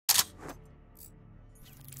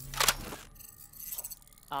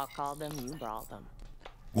I'll call them, you brought them.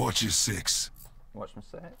 Watch your six. Watch my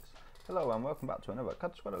six. Hello and welcome back to another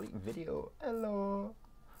COD Squad Elite video. Hello.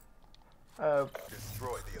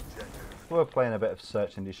 Destroy the objective. We're playing a bit of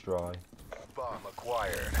Search and Destroy. Bomb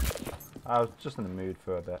acquired. I was just in the mood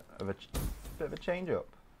for a bit of a change up.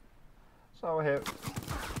 So we're here.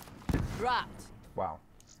 Dropped. Wow.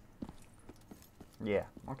 Yeah.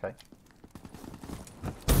 Okay.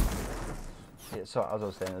 Yeah. So as I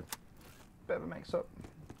was saying, a bit of a mix-up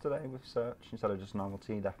today with Search instead of just normal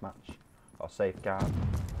team deathmatch or Safeguard.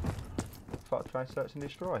 Thought I'd try Search and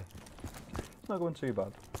Destroy. It's not going too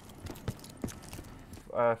bad.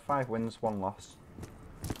 5 wins, 1 loss.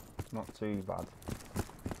 Not too bad.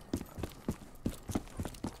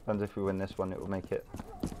 And if we win this one, it will make it,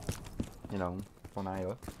 you know, 1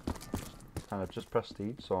 higher. Kind of just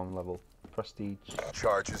prestige, so I'm level prestige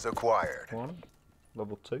Charges acquired. 1,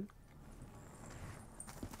 level 2.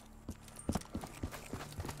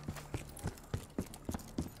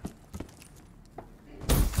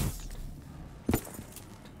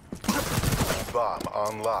 Bomb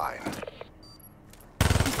online.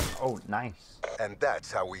 Oh, nice. And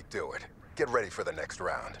that's how we do it. Get ready for the next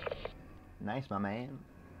round. Nice, my man.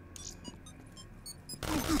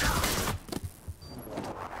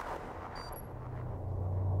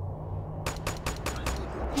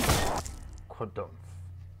 Quadumph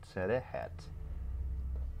to the head.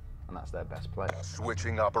 And that's their best player.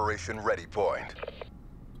 Switching operation ready point.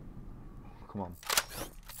 Come on.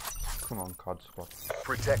 Come on, COD Squad.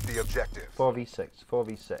 Protect the objective. 4v6,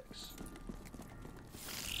 4v6.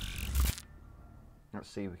 Let's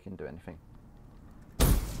see if we can do anything.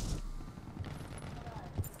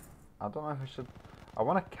 I don't know if I should... I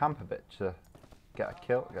want to camp a bit to get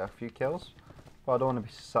a few kills. But I don't want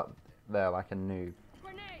to be sat there like a noob.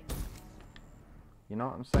 You know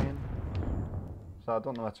what I'm saying? So I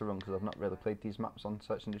don't know where to run because I've not really played these maps on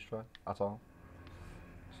Search and Destroy at all.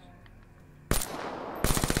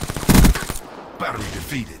 Battery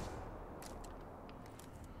defeated.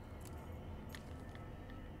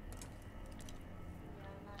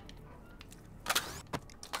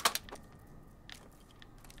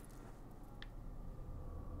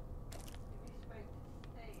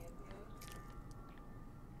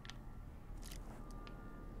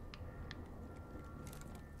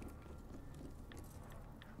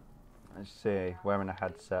 Let's see, wearing a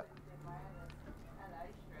headset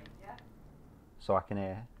so I can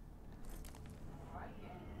hear.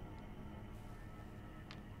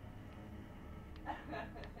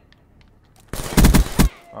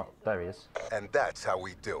 Oh, there he is. And that's how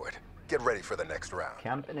we do it. Get ready for the next round.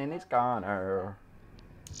 Camping in his corner.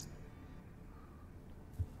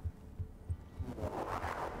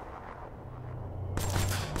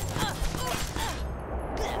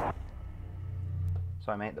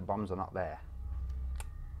 Sorry mate, the bombs are not there.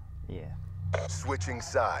 Yeah. Switching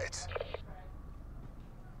sides.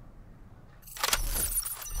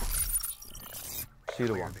 2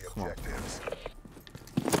 to Clear 1. the Come on. objectives.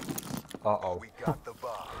 Uh-oh. We got the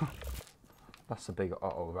bomb. That's a big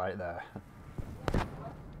uh-oh right there.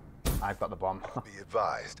 I've got the bomb. Be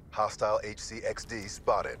advised. Hostile HCXD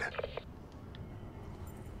spotted.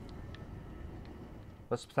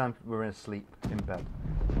 Let's pretend we're asleep in bed.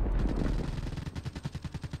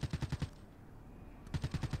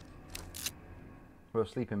 We're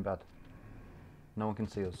asleep in bed. No one can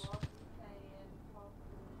see us.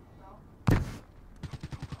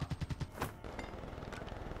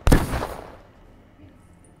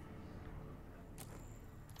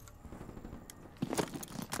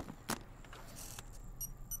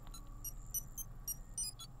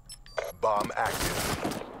 Bomb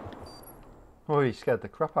active. Oh, he scared the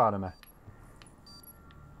crap out of me.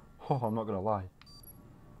 Oh, I'm not gonna lie.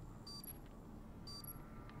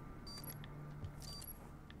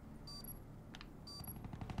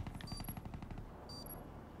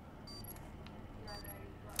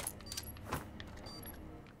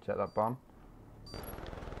 Check that bomb.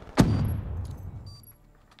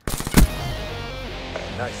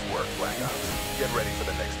 Nice work, Black Ops. Get ready for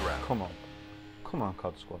the next round. Come on. Come on,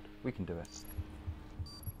 COD Squad. We can do it.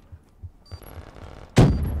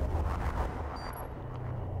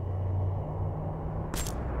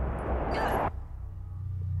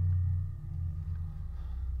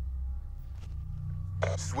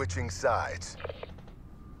 Switching sides.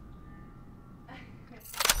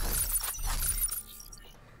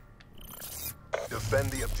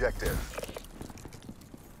 Defend the objective.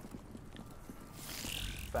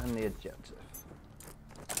 Defend the objective.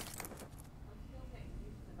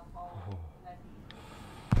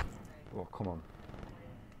 Oh, come on.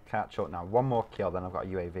 Can't choke now. One more kill, then I've got a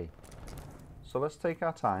UAV. So let's take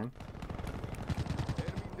our time.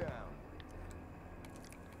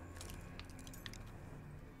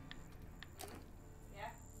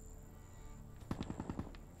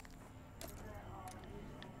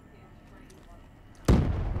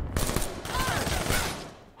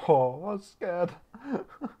 was scared.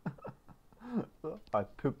 I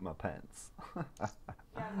pooped my pants.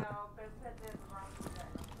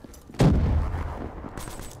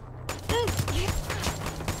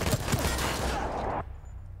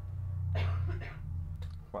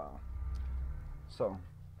 Wow. So,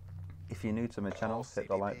 if you're new to my channel, hit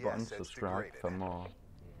the like button, subscribe for more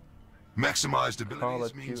Maximized Call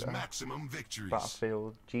abilities of means Duty, maximum victories.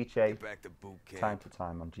 Battlefield, GTA, Get back to boot camp. time to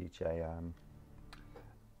time on GTA,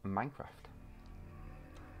 Minecraft.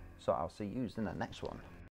 So I'll see you in the next one.